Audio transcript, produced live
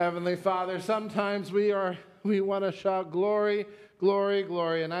Heavenly Father, sometimes we want to shout glory, glory,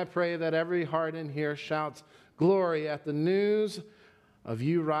 glory, and I pray that every heart in here shouts glory at the news of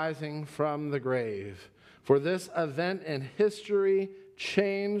you rising from the grave. For this event in history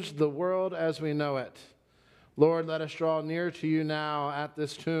changed the world as we know it. Lord, let us draw near to you now at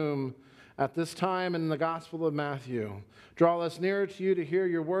this tomb, at this time in the Gospel of Matthew. Draw us nearer to you to hear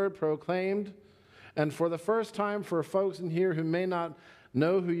your word proclaimed. And for the first time, for folks in here who may not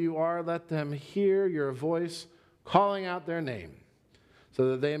know who you are, let them hear your voice calling out their name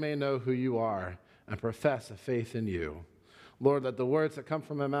so that they may know who you are and profess a faith in you. Lord, let the words that come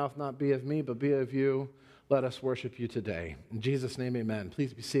from my mouth not be of me, but be of you. Let us worship you today. In Jesus' name, amen.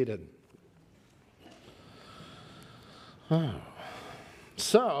 Please be seated.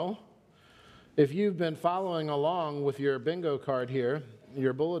 So, if you've been following along with your bingo card here,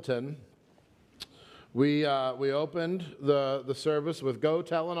 your bulletin, we opened the service with Go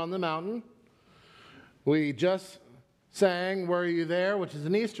Tellin' on the Mountain. We just sang Were You There, which is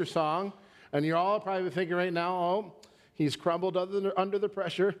an Easter song, and you're all probably thinking right now, oh, he's crumbled under the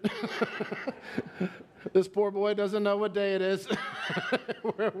pressure. This poor boy doesn't know what day it is.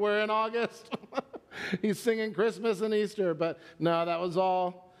 We're in August. He's singing Christmas and Easter, but no, that was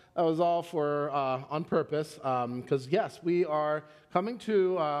all for on purpose. Because yes, we are coming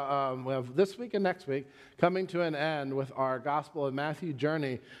to we have this week and next week coming to an end with our Gospel of Matthew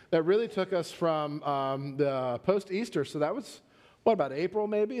journey that really took us from the post-Easter. So that was about April,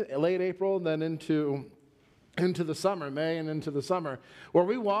 maybe late April, and then into the summer, May and into the summer, where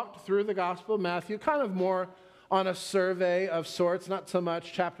we walked through the Gospel of Matthew kind of more on a survey of sorts, not so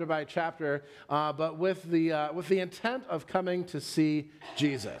much chapter by chapter, but with the intent of coming to see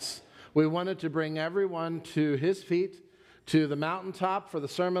Jesus. We wanted to bring everyone to his feet, to the mountaintop for the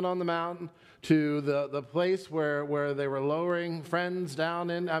Sermon on the Mount, to the place where they were lowering friends down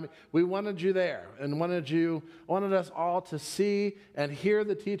in. We wanted you there and wanted us all to see and hear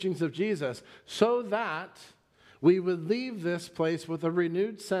the teachings of Jesus so that we would leave this place with a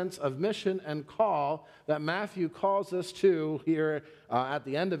renewed sense of mission and call that Matthew calls us to here at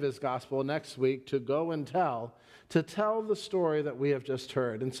the end of his gospel next week to go and to tell the story that we have just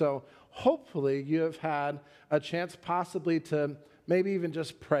heard. And so hopefully you have had a chance possibly to maybe even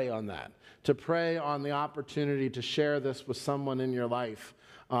just pray on that, to pray on the opportunity to share this with someone in your life,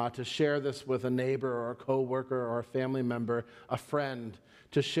 to share this with a neighbor or a coworker or a family member, a friend,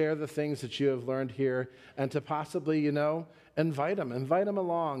 to share the things that you have learned here, and to possibly, invite them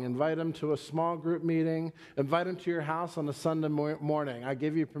along, invite them to a small group meeting, invite them to your house on a Sunday morning. I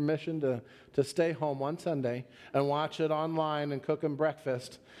give you permission to stay home one Sunday and watch it online and cook them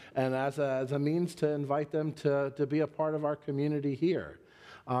breakfast, and as a means to invite them to be a part of our community here.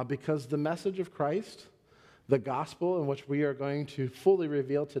 Because the message of Christ, the gospel in which we are going to fully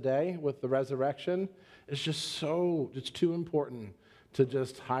reveal today with the resurrection, is just it's too important to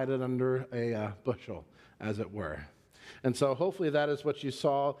just hide it under a bushel, as it were. And so hopefully that is what you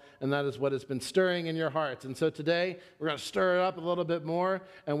saw, and that is what has been stirring in your hearts. And so today, we're going to stir it up a little bit more,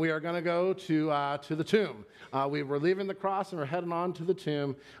 and we are going to go to the tomb. We were leaving the cross, and we're heading on to the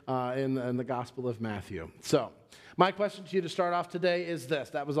tomb in the Gospel of Matthew. So my question to you to start off today is this.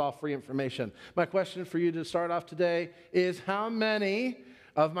 That was all free information. My question for you to start off today is how many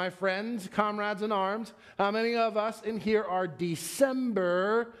of my friends, comrades in arms, how many of us in here are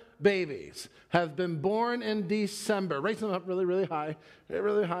December babies, have been born in December? Raise them up really, really high,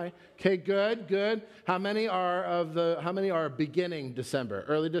 really high. Okay, good. How many are beginning December?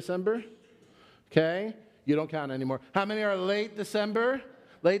 Early December? Okay, you don't count anymore. How many are late December?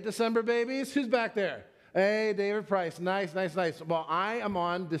 Late December babies? Who's back there? Hey, David Price. Nice. Well, I am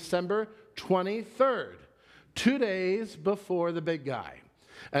on December 23rd, 2 days before the big guy.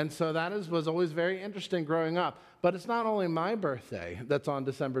 And so that was always very interesting growing up. But it's not only my birthday that's on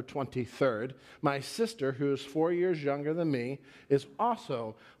December 23rd. My sister, who is 4 years younger than me, is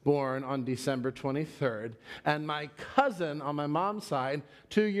also born on December 23rd. And my cousin on my mom's side,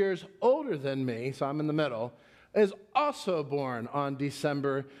 2 years older than me, so I'm in the middle, is also born on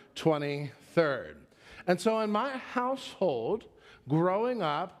December 23rd. And so in my household, growing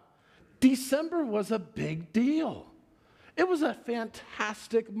up, December was a big deal. It was a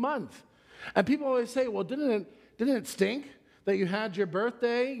fantastic month. And people always say, well, didn't it stink that you had your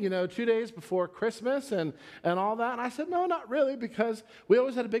birthday, 2 days before Christmas and all that? And I said, no, not really, because we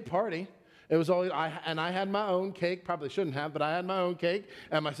always had a big party. It was always, I had my own cake, probably shouldn't have, but I had my own cake,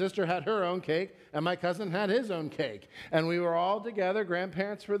 and my sister had her own cake, and my cousin had his own cake. And we were all together,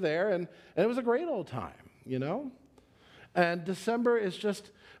 grandparents were there, and it was a great old time, And December is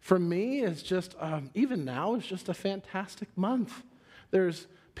just, for me, even now, it's just a fantastic month. There's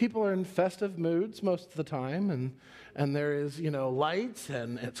people are in festive moods most of the time, and there is, lights,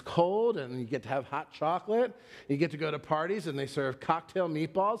 and it's cold, and you get to have hot chocolate. You get to go to parties, and they serve cocktail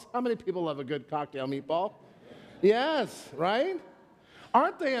meatballs. How many people love a good cocktail meatball? Yes, right?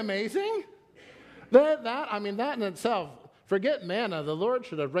 Aren't they amazing? That in itself, forget manna, the Lord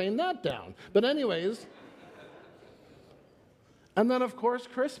should have rained that down. But anyways, and then of course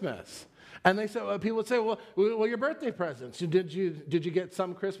Christmas. And they say, people would say, well, your birthday presents. Did you get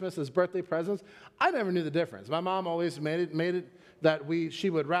some Christmas as birthday presents? I never knew the difference. My mom always made it that she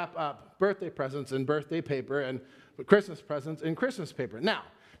would wrap up birthday presents in birthday paper and Christmas presents in Christmas paper. Now,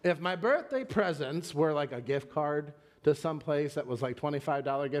 if my birthday presents were like a gift card to some place that was like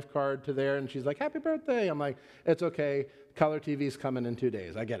 $25 gift card to there, and she's like, happy birthday. I'm like, it's okay. Color TV's coming in 2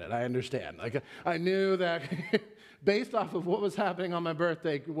 days. I get it. I understand. Like, I knew that based off of what was happening on my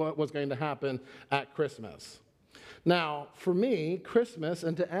birthday, what was going to happen at Christmas. Now, for me, Christmas,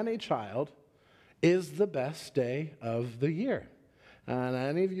 and to any child, is the best day of the year. And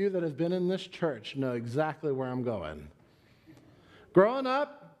any of you that have been in this church know exactly where I'm going. Growing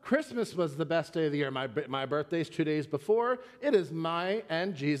up, Christmas was the best day of the year. My birthday's 2 days before. It is my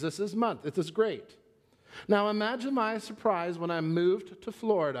and Jesus' month. It is great. Now imagine my surprise when I moved to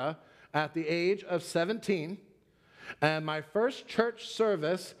Florida at the age of 17, and my first church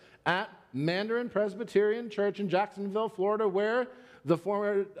service at Mandarin Presbyterian Church in Jacksonville, Florida, where the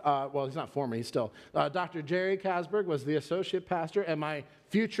former, he's not former, he's still, Dr. Jerry Kasberg was the associate pastor, and my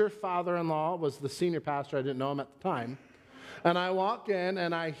future father-in-law was the senior pastor. I didn't know him at the time. And I walk in,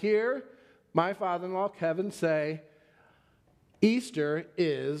 and I hear my father-in-law, Kevin, say, Easter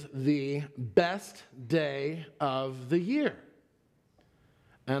is the best day of the year.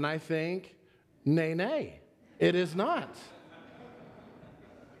 And I think, nay, it is not.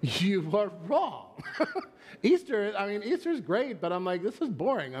 You are wrong. Easter's great, but I'm like, this is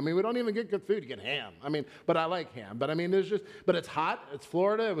boring. We don't even get good food. You get ham. But I like ham. But but it's hot. It's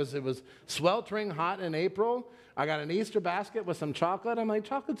Florida. It was sweltering hot in April. I got an Easter basket with some chocolate. I'm like,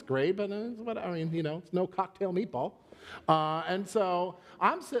 chocolate's great, but it's no cocktail meatball. And so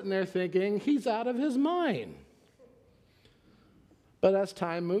I'm sitting there thinking, he's out of his mind. But as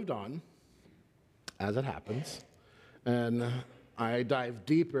time moved on, as it happens, and I dive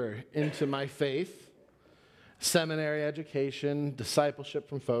deeper into my faith, seminary education, discipleship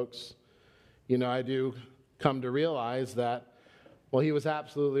from folks, I do come to realize that, he was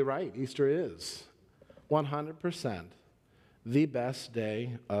absolutely right. Easter is 100% the best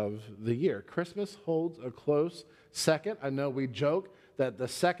day of the year. Christmas holds a close second. I know we joke that the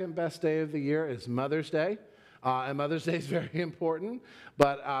second best day of the year is Mother's Day. And Mother's Day is very important.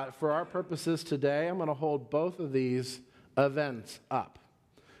 But for our purposes today, I'm going to hold both of these events up,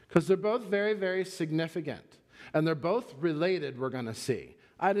 because they're both very, very significant. And they're both related, we're going to see.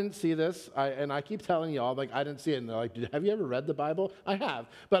 I didn't see this, and I keep telling y'all, I didn't see it. And they're like, have you ever read the Bible? I have.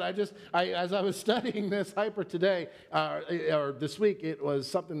 But as I was studying this hyper today, or this week, it was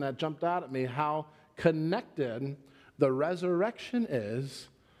something that jumped out at me, how connected the resurrection is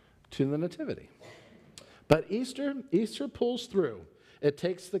to the nativity. But Easter pulls through. It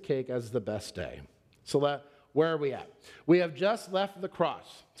takes the cake as the best day. So where are we at? We have just left the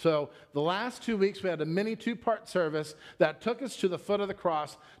cross. So the last 2 weeks, we had a mini two-part service that took us to the foot of the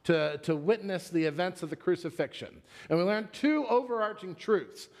cross to witness the events of the crucifixion. And we learned two overarching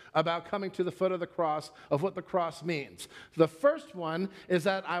truths about coming to the foot of the cross, of what the cross means. The first one is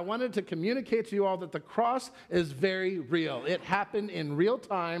that I wanted to communicate to you all that the cross is very real. It happened in real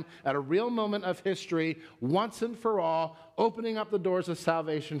time, at a real moment of history, once and for all, opening up the doors of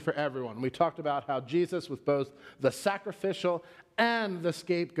salvation for everyone. We talked about how Jesus was both the sacrificial and the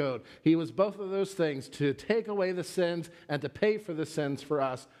scapegoat. He was both of those things, to take away the sins and to pay for the sins for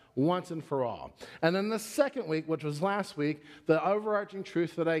us once and for all. And then the second week, which was last week, the overarching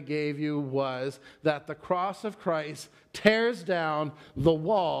truth that I gave you was that the cross of Christ tears down the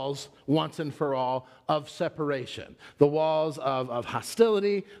walls once and for all of separation. The walls of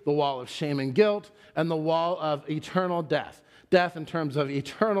hostility, the wall of shame and guilt, and the wall of eternal death. Death in terms of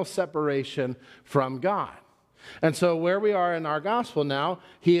eternal separation from God. And so where we are in our gospel now,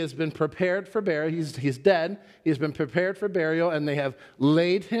 he has been prepared for burial. He's dead. He's been prepared for burial, and they have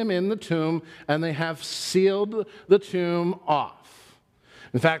laid him in the tomb, and they have sealed the tomb off.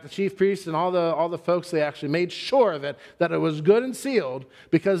 In fact, the chief priests and all the folks, they actually made sure of it, that it was good and sealed,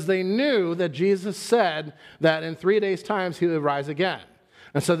 because they knew that Jesus said that in 3 days' time he would rise again.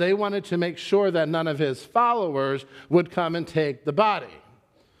 And so they wanted to make sure that none of his followers would come and take the body.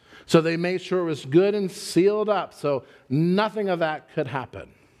 So they made sure it was good and sealed up, so nothing of that could happen.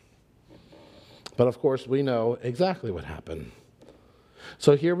 But of course, we know exactly what happened.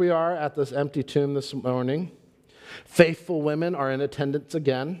 So here we are at this empty tomb this morning. Faithful women are in attendance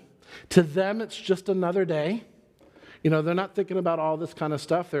again. To them, it's just another day. You know, they're not thinking about all this kind of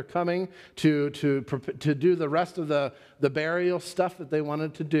stuff. They're coming to do the rest of the burial stuff that they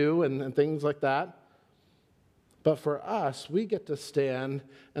wanted to do and things like that. But for us, we get to stand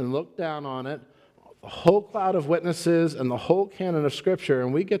and look down on it, the whole cloud of witnesses and the whole canon of Scripture,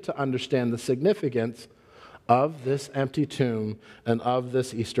 and we get to understand the significance of this empty tomb and of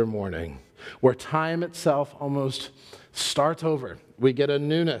this Easter morning, where time itself almost starts over. We get a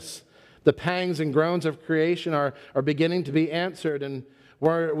newness. The pangs and groans of creation are beginning to be answered, and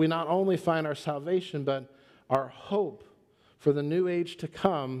where we not only find our salvation, but our hope for the new age to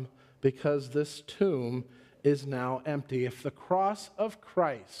come, because this tomb is now empty. If the cross of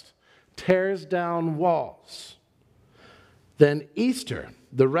Christ tears down walls, then Easter,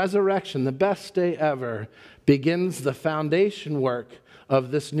 the resurrection, the best day ever, begins the foundation work of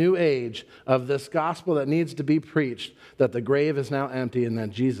this new age, of this gospel that needs to be preached, that the grave is now empty and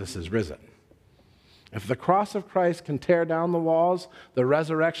that Jesus is risen. If the cross of Christ can tear down the walls, the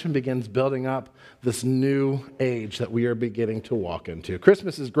resurrection begins building up this new age that we are beginning to walk into.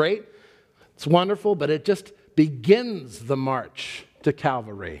 Christmas is great. It's wonderful, but it just begins the march to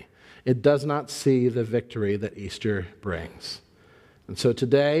Calvary. It does not see the victory that Easter brings. And so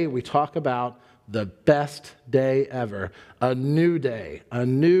today we talk about the best day ever, a new day. A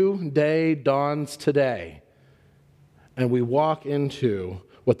new day dawns today. And we walk into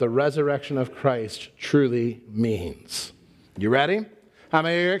what the resurrection of Christ truly means. You ready? How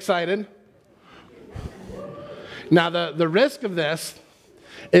many are excited? Now, the risk of this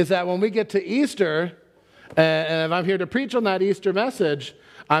is that when we get to Easter, and if I'm here to preach on that Easter message,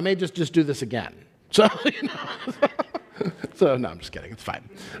 I may just do this again. So, So, no, I'm just kidding. It's fine.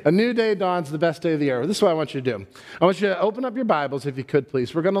 A new day dawns, the best day of the year. This is what I want you to do. I want you to open up your Bibles, if you could,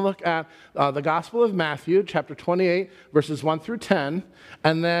 please. We're going to look at the Gospel of Matthew, chapter 28, verses 1 through 10,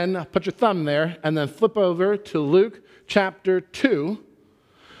 and then put your thumb there, and then flip over to Luke, chapter 2,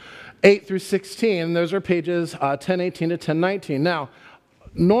 8 through 16. Those are pages 1018 to 1019. Now,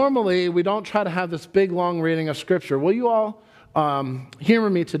 normally, we don't try to have this big, long reading of Scripture. Will you all humor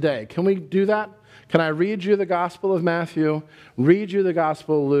me today? Can we do that? Can I read you the Gospel of Matthew, read you the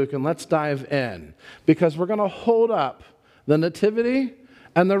Gospel of Luke, and let's dive in. Because we're going to hold up the Nativity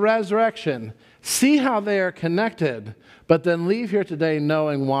and the resurrection, see how they are connected, but then leave here today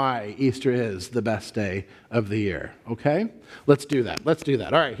knowing why Easter is the best day of the year. Okay? Let's do that. Let's do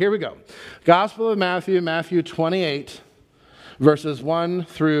that. All right, here we go. Gospel of Matthew, Matthew 28, verses 1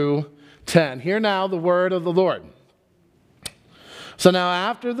 through 10. Hear now the word of the Lord. So now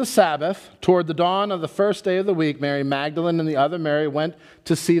after the Sabbath, toward the dawn of the first day of the week, Mary Magdalene and the other Mary went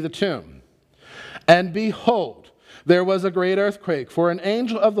to see the tomb. And behold, there was a great earthquake, for an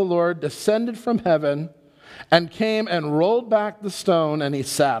angel of the Lord descended from heaven and came and rolled back the stone, and he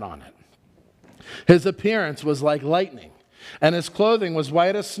sat on it. His appearance was like lightning, and his clothing was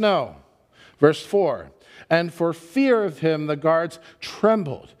white as snow. Verse 4, and for fear of him the guards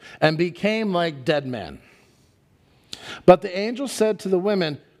trembled and became like dead men. But the angel said to the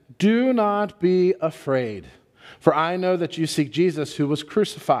women, do not be afraid, for I know that you seek Jesus who was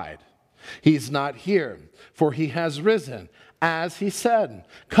crucified. He's not here, for he has risen, as he said.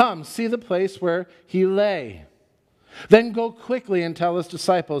 Come, see the place where he lay. Then go quickly and tell his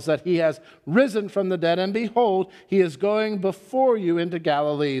disciples that he has risen from the dead, and behold, he is going before you into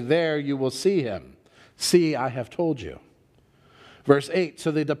Galilee. There you will see him. See, I have told you. Verse 8,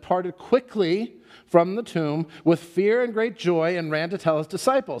 so they departed quickly from the tomb with fear and great joy and ran to tell his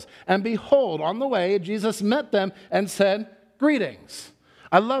disciples. And behold, on the way, Jesus met them and said, greetings.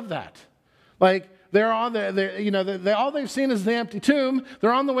 I love that. Like, they're all there, all they've seen is the empty tomb.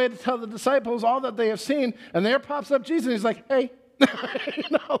 They're on the way to tell the disciples all that they have seen. And there pops up Jesus, and he's like, hey.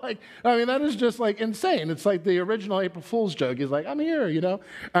 That is just like insane. It's like the original April Fool's joke. He's like, I'm here,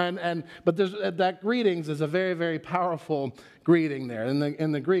 but that greetings is a very, very powerful greeting there.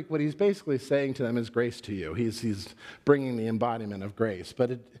 In the Greek, what he's basically saying to them is grace to you. He's bringing the embodiment of grace.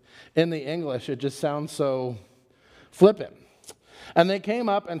 But in the English, it just sounds so flippant. And they came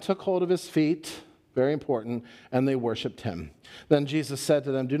up and took hold of his feet, very important, and they worshiped him. Then Jesus said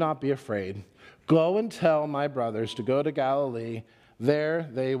to them, do not be afraid. Go and tell my brothers to go to Galilee. There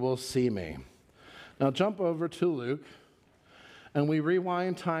they will see me. Now jump over to Luke, and we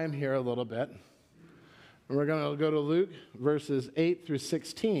rewind time here a little bit. And we're going to go to Luke verses 8 through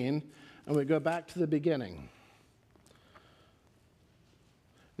 16, and we go back to the beginning.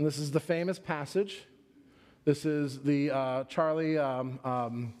 And this is the famous passage. This is the Charlie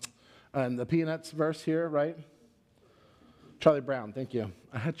and the Peanuts verse here, right? Charlie Brown, thank you.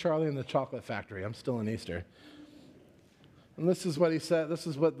 I had Charlie in the Chocolate Factory. I'm still in Easter. And this is what he said. This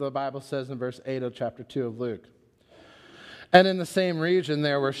is what the Bible says in verse 8 of chapter 2 of Luke. And in the same region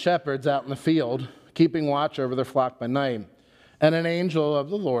there were shepherds out in the field, keeping watch over their flock by night. And an angel of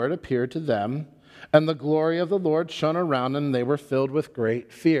the Lord appeared to them, and the glory of the Lord shone around them, and they were filled with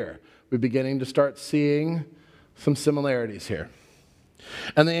great fear. We're beginning to start seeing some similarities here.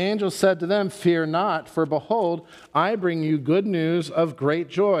 And the angel said to them, "Fear not, for behold, I bring you good news of great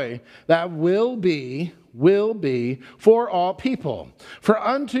joy that will be for all people. For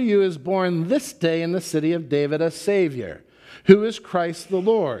unto you is born this day in the city of David a Savior, who is Christ the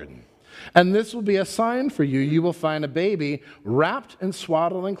Lord. And this will be a sign for you. You will find a baby wrapped in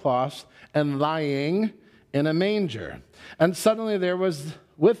swaddling cloths and lying in a manger." And suddenly there was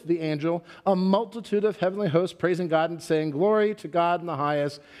with the angel a multitude of heavenly hosts praising God and saying, "Glory to God in the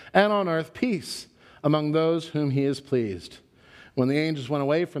highest, and on earth peace among those whom he is pleased." When the angels went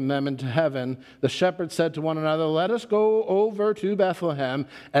away from them into heaven, the shepherds said to one another, "Let us go over to Bethlehem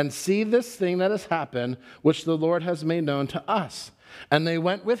and see this thing that has happened, which the Lord has made known to us." And they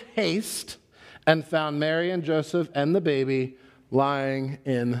went with haste and found Mary and Joseph and the baby lying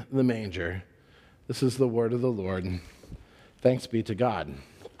in the manger. This is the word of the Lord. Thanks be to God.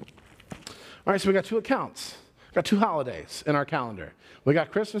 All right, so we got two accounts. We got two holidays in our calendar. We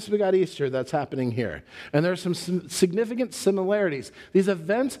got Christmas, we got Easter that's happening here. And there's some significant similarities. These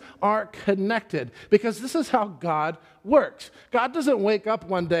events are connected because this is how God works. God doesn't wake up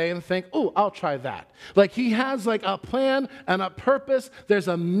one day and think, "Oh, I'll try that." Like he has like a plan and a purpose. There's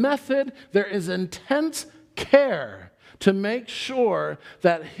a method. There is intense care to make sure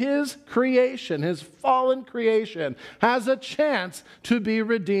that his creation, his fallen creation, has a chance to be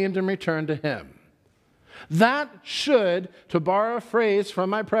redeemed and returned to him. That should, to borrow a phrase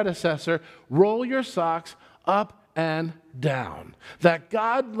from my predecessor, roll your socks up and down. That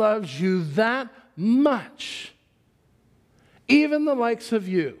God loves you that much, even the likes of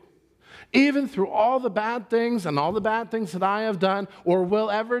you, even through all the bad things and all the bad things that I have done or will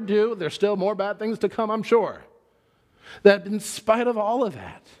ever do. There's still more bad things to come, I'm sure. That in spite of all of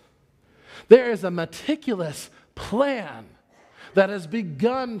that, there is a meticulous plan that has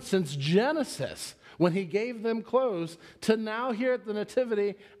begun since Genesis, when he gave them clothes, to now here at the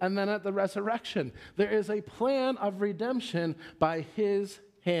Nativity and then at the resurrection. There is a plan of redemption by his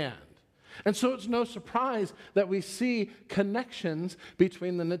hand. And so it's no surprise that we see connections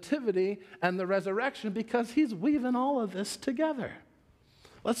between the Nativity and the resurrection because he's weaving all of this together.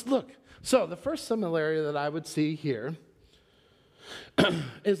 Let's look. So the first similarity that I would see here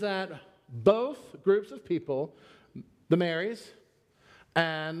is that both groups of people, the Marys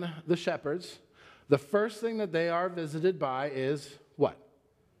and the shepherds, the first thing that they are visited by is what?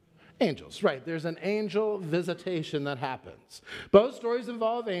 Angels, right. There's an angel visitation that happens. Both stories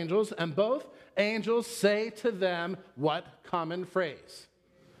involve angels, and both angels say to them what common phrase?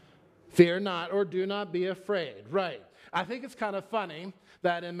 Fear not, or do not be afraid, right. I think it's kind of funny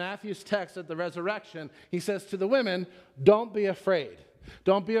that in Matthew's text at the resurrection, he says to the women, "Don't be afraid.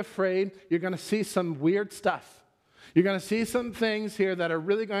 Don't be afraid. You're going to see some weird stuff. You're going to see some things here that are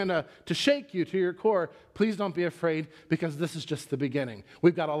really going to shake you to your core. Please don't be afraid because this is just the beginning.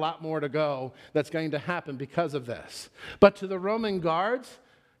 We've got a lot more to go that's going to happen because of this." But to the Roman guards,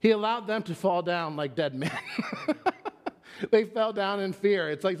 he allowed them to fall down like dead men. They fell down in fear.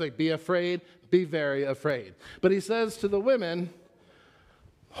 It's like be afraid, be very afraid. But he says to the women,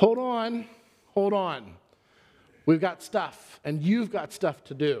 hold on. We've got stuff, and you've got stuff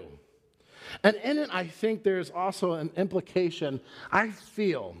to do. And in it, I think there's also an implication. I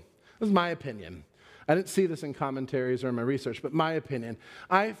feel, this is my opinion. I didn't see this in commentaries or in my research, but my opinion.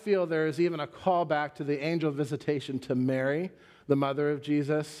 I feel there is even a callback to the angel visitation to Mary, the mother of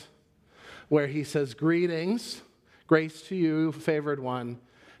Jesus, where he says, "Greetings, grace to you, favored one,"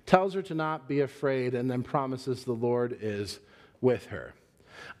 tells her to not be afraid, and then promises the Lord is with her.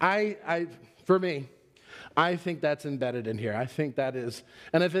 For me, I think that's embedded in here. I think that is,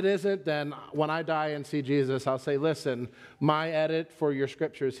 and if it isn't, then when I die and see Jesus, I'll say, listen, my edit for your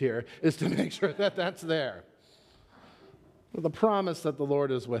scriptures here is to make sure that that's there. The promise that the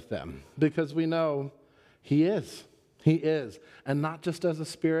Lord is with them, because we know he is. He is, and not just as a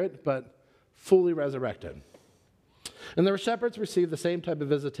spirit, but fully resurrected. And the shepherds receive the same type of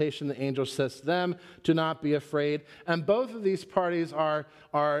visitation. The angel says to them to not be afraid. And both of these parties are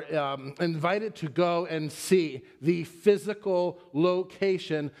invited to go and see the physical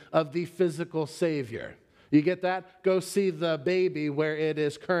location of the physical Savior. You get that? Go see the baby where it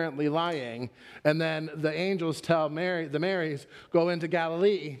is currently lying. And then the angels tell the Marys, go into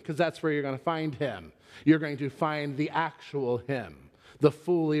Galilee, because that's where you're going to find him. You're going to find the actual him, the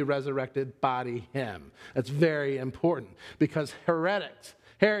fully resurrected body him. That's very important, because heretics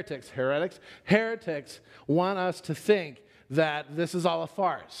want us to think that this is all a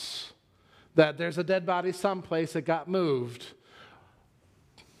farce, that there's a dead body someplace that got moved.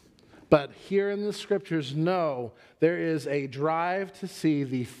 But here in the scriptures, no, there is a drive to see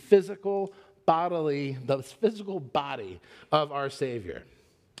the physical body of our Savior.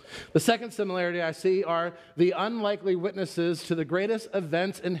 The second similarity I see are the unlikely witnesses to the greatest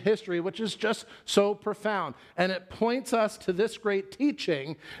events in history, which is just so profound. And it points us to this great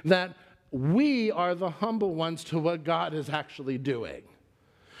teaching that we are the humble ones to what God is actually doing.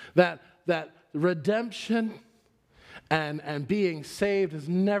 That redemption and being saved is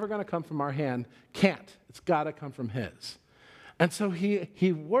never going to come from our hand. Can't. It's got to come from his. And so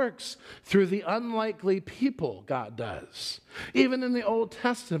he works through the unlikely people, God does. Even in the Old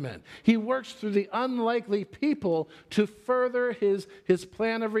Testament, he works through the unlikely people to further his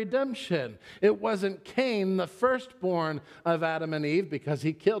plan of redemption. It wasn't Cain, the firstborn of Adam and Eve, because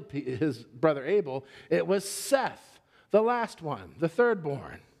he killed his brother Abel. It was Seth, the last one, the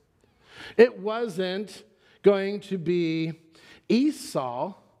thirdborn. It wasn't going to be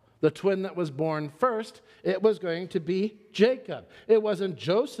Esau, the twin that was born first. It was going to be Jacob. It wasn't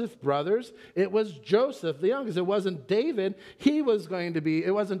Joseph's brothers. It was Joseph, the youngest. It wasn't David.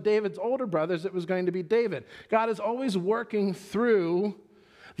 It wasn't David's older brothers. It was going to be David. God is always working through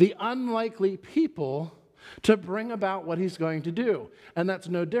the unlikely people to bring about what he's going to do. And that's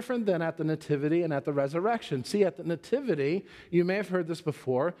no different than at the Nativity and at the resurrection. See, at the Nativity, you may have heard this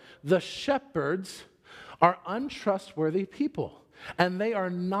before, the shepherds are untrustworthy people, and they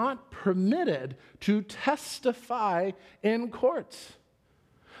are not permitted to testify in courts.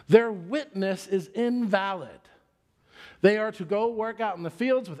 Their witness is invalid. They are to go work out in the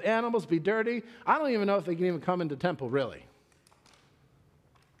fields with animals, be dirty. I don't even know if they can even come into temple, really.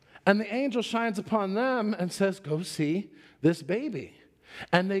 And the angel shines upon them and says, go see this baby.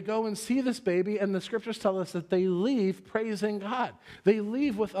 And they go and see this baby, and the scriptures tell us that they leave praising God. They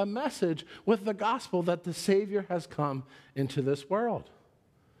leave with a message, with the gospel that the Savior has come into this world.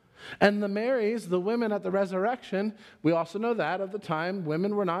 And the Marys, the women at the resurrection, we also know that at the time,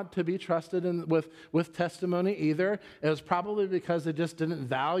 women were not to be trusted with testimony either. It was probably because they just didn't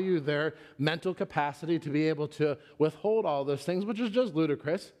value their mental capacity to be able to withhold all those things, which is just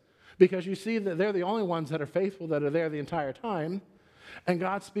ludicrous, because you see that they're the only ones that are faithful, that are there the entire time. And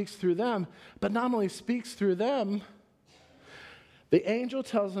God speaks through them, but not only speaks through them, the angel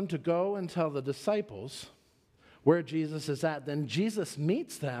tells them to go and tell the disciples where Jesus is at. Then Jesus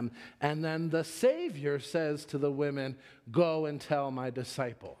meets them, and then the Savior says to the women, go and tell my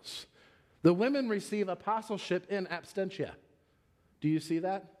disciples. The women receive apostleship in absentia. Do you see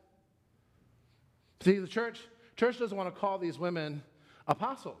that? See, the church doesn't want to call these women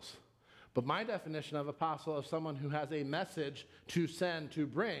apostles. But my definition of apostle is someone who has a message to send, to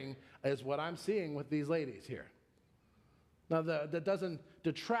bring, is what I'm seeing with these ladies here. Now, that doesn't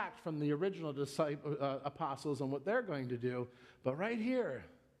detract from the original apostles and what they're going to do, but right here,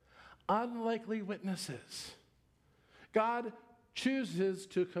 unlikely witnesses. God chooses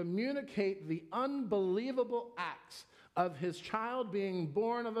to communicate the unbelievable acts of his child being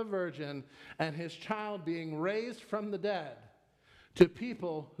born of a virgin and his child being raised from the dead to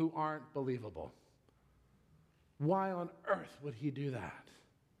people who aren't believable. Why on earth would he do that?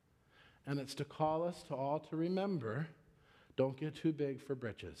 And it's to call us to all to remember, don't get too big for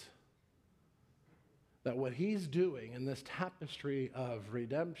britches. That what he's doing in this tapestry of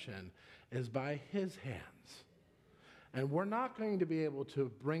redemption is by his hands. And we're not going to be able to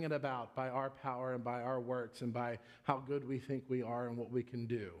bring it about by our power and by our works and by how good we think we are and what we can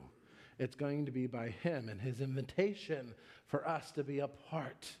do. It's going to be by him and his invitation for us to be a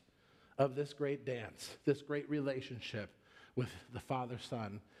part of this great dance, this great relationship with the Father,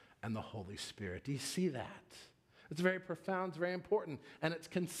 Son, and the Holy Spirit. Do you see that? It's very profound, it's very important, and it's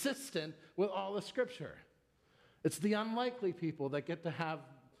consistent with all the Scripture. It's the unlikely people that get to have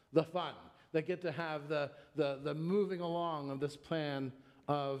the fun, that get to have the moving along of this plan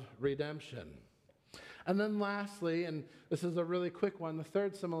of redemption. And then lastly, and this is a really quick one, the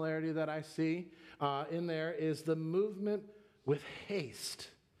third similarity that I see in there is the movement with haste.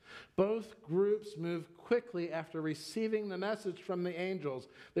 Both groups move quickly after receiving the message from the angels.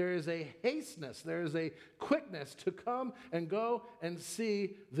 There is a hasteness, there is a quickness to come and go and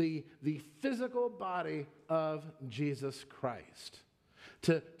see the physical body of Jesus Christ.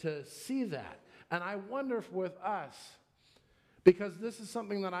 To see that. And I wonder if with us, because this is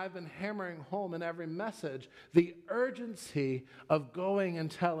something that I've been hammering home in every message, the urgency of going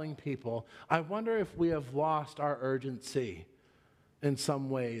and telling people, I wonder if we have lost our urgency in some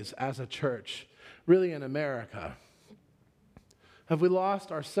ways as a church, really in America. Have we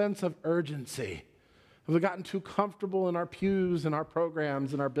lost our sense of urgency? Have we gotten too comfortable in our pews and our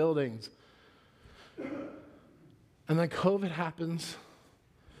programs and our buildings? And then COVID happens,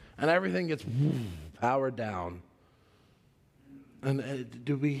 and everything gets powered down. And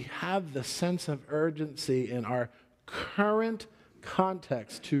do we have the sense of urgency in our current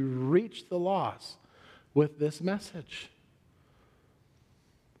context to reach the lost with this message?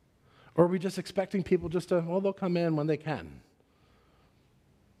 Or are we just expecting people just to, well, they'll come in when they can?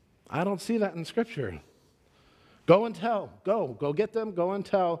 I don't see that in Scripture. Go and tell. Go get them, go and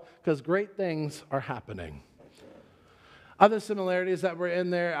tell, because great things are happening. Other similarities that were in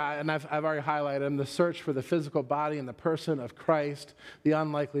there, and I've already highlighted them, the search for the physical body and the person of Christ, the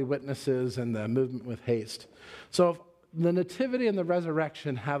unlikely witnesses, and the movement with haste. So if the nativity and the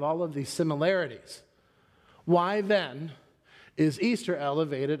resurrection have all of these similarities, why then is Easter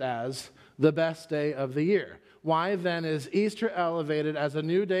elevated as the best day of the year? Why then is Easter elevated as a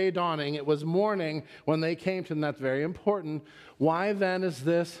new day dawning? It was morning when they came to him. That's very important. Why then is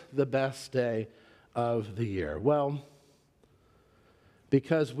this the best day of the year? Well,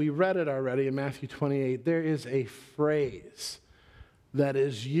 because we read it already in Matthew 28, there is a phrase that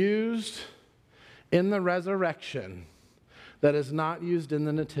is used in the resurrection that is not used in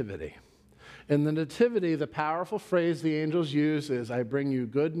the nativity. In the nativity, the powerful phrase the angels use is, I bring you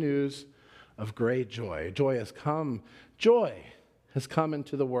good news of great joy. Joy has come. Joy has come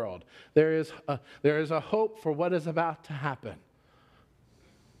into the world. There is a hope for what is about to happen.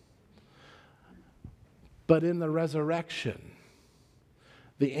 But in the resurrection,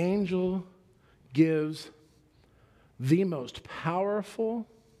 the angel gives the most powerful,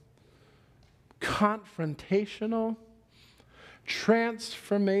 confrontational,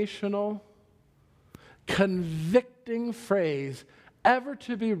 transformational, convicting phrase ever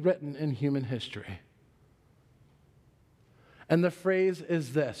to be written in human history. And the phrase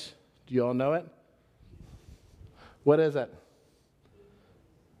is this. Do you all know it? What is it?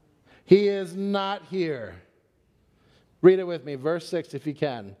 He is not here. Read it with me, verse 6 if you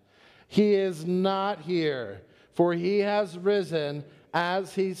can. He is not here, for he has risen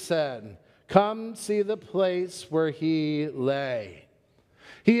as he said. Come see the place where he lay.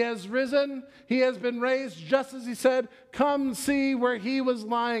 He has risen, he has been raised just as he said. Come see where he was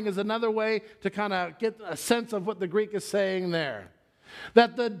lying is another way to kind of get a sense of what the Greek is saying there.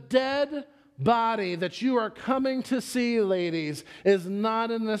 That the dead body that you are coming to see, ladies, is not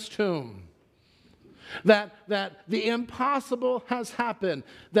in this tomb. That the impossible has happened.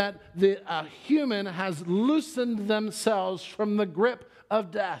 That the human has loosened themselves from the grip of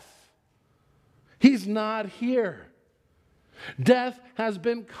death. He's not here. Death has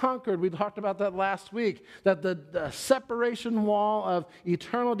been conquered. We talked about that last week, that the separation wall of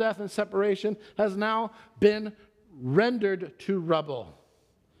eternal death and separation has now been rendered to rubble.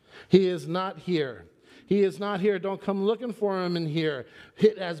 He is not here. He is not here. Don't come looking for him in here.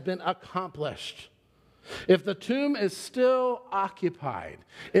 It has been accomplished. If the tomb is still occupied,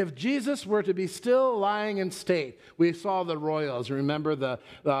 if Jesus were to be still lying in state, we saw the royals. Remember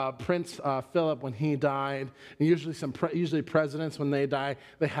the Prince Philip when he died? And usually presidents, when they die,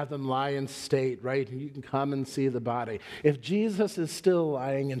 they have them lie in state, right? And you can come and see the body. If Jesus is still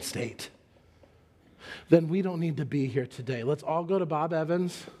lying in state, then we don't need to be here today. Let's all go to Bob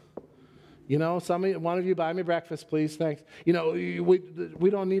Evans. You know, one of you buy me breakfast, please, thanks. You know, we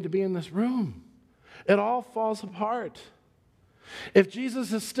don't need to be in this room. It all falls apart. If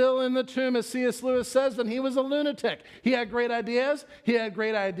Jesus is still in the tomb, as C.S. Lewis says, then he was a lunatic. He had great ideas. He had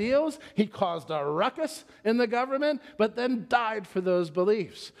great ideals. He caused a ruckus in the government, but then died for those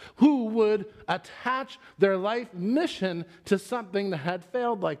beliefs. Who would attach their life mission to something that had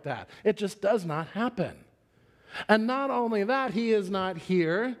failed like that? It just does not happen. And not only that, he is not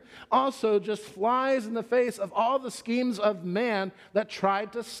here, also just flies in the face of all the schemes of man that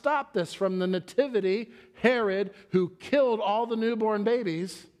tried to stop this, from the nativity, Herod, who killed all the newborn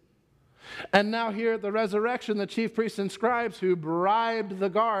babies, and now here at the resurrection, the chief priests and scribes who bribed the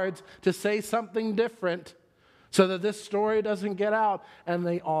guards to say something different so that this story doesn't get out, and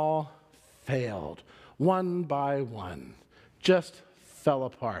they all failed, one by one, just fell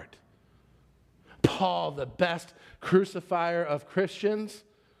apart. Paul, the best crucifier of Christians,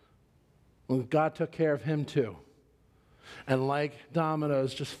 well, God took care of him too. and like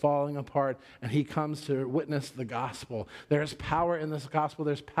dominoes just falling apart, and he comes to witness the gospel. There's power in this gospel.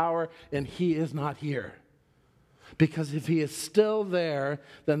 There's power in he is not here. Because if he is still there,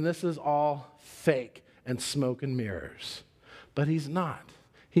 then this is all fake and smoke and mirrors. But he's not.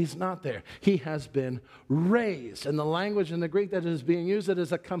 He's not there. He has been raised. And the language in the Greek that is being used, it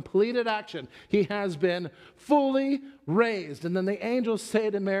is a completed action. He has been fully raised. And then the angels say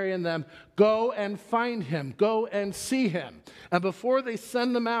to Mary and them, go and find him. Go and see him. And before they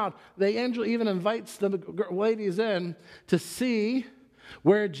send them out, the angel even invites the ladies in to see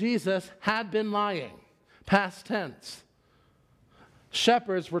where Jesus had been lying. Past tense.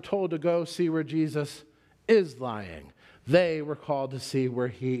 Shepherds were told to go see where Jesus is lying. They were called to see where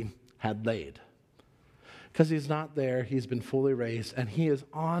he had laid. Because he's not there, he's been fully raised, and he is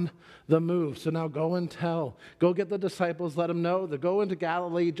on the move. So now go and tell. Go get the disciples, let them know. They go into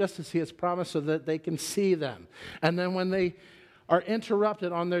Galilee just as he has promised so that they can see them. And then when they are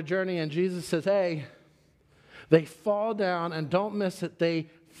interrupted on their journey and Jesus says, hey, they fall down and don't miss it. They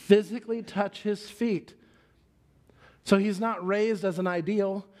physically touch his feet. So he's not raised as an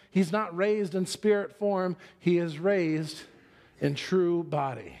ideal. He's not raised in spirit form. He is raised in true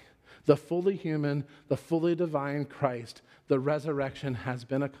body. The fully human, the fully divine Christ, the resurrection has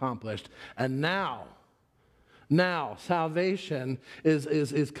been accomplished. And now salvation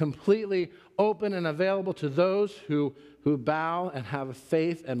is completely open and available to those who bow and have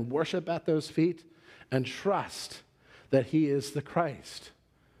faith and worship at those feet and trust that he is the Christ.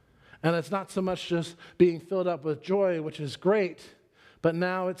 And it's not so much just being filled up with joy, which is great, but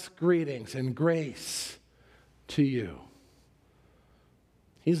now it's greetings and grace to you.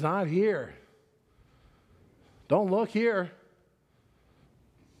 He's not here. Don't look here.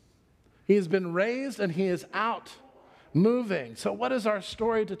 He's been raised and he is out, moving. So what is our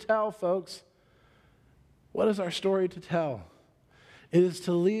story to tell, folks? What is our story to tell? It is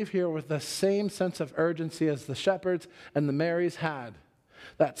to leave here with the same sense of urgency as the shepherds and the Marys had.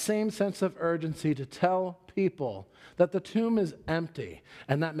 That same sense of urgency to tell people that the tomb is empty,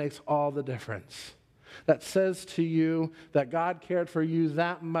 and that makes all the difference. That says to you that God cared for you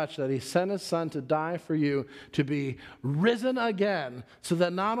that much that he sent his son to die for you, to be risen again, so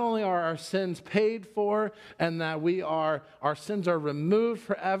that not only are our sins paid for and that our sins are removed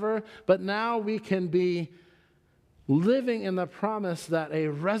forever, but now we can be living in the promise that a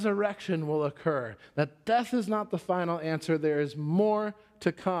resurrection will occur, that death is not the final answer. There is more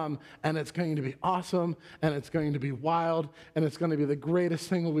to come, and it's going to be awesome, and it's going to be wild, and it's going to be the greatest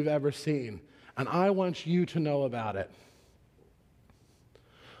thing we've ever seen. And I want you to know about it.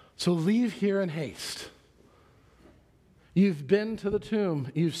 So leave here in haste. You've been to the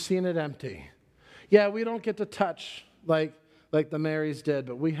tomb. You've seen it empty. Yeah, we don't get to touch like the Marys did,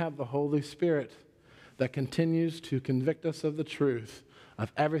 but we have the Holy Spirit that continues to convict us of the truth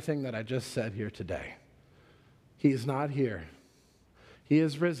of everything that I just said here today. He is not here. He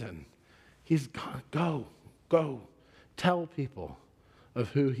is risen. He's gone. Go. Tell people of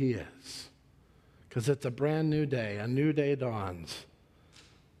who he is. Because it's a brand new day. A new day dawns.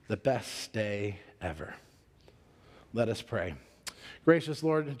 The best day ever. Let us pray. Gracious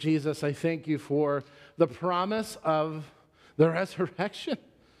Lord Jesus, I thank you for the promise of the resurrection.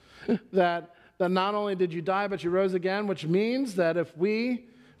 that not only did you die, but you rose again, which means that if we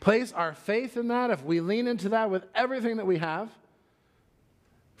place our faith in that, if we lean into that with everything that we have,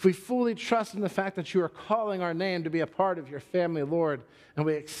 if we fully trust in the fact that you are calling our name to be a part of your family, Lord, and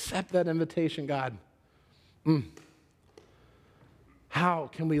we accept that invitation, God, how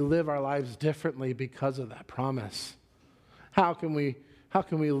can we live our lives differently because of that promise? How can we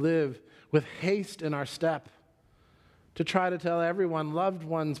live with haste in our step to try to tell everyone, loved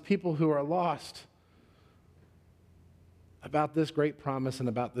ones, people who are lost, about this great promise and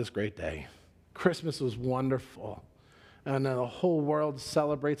about this great day? Christmas was wonderful. And the whole world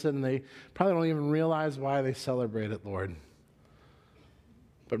celebrates it, and they probably don't even realize why they celebrate it, Lord.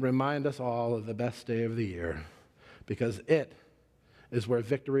 But remind us all of the best day of the year, because it is where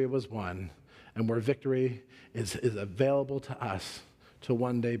victory was won, and where victory is available to us to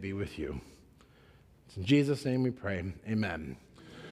one day be with you. It's in Jesus' name we pray. Amen.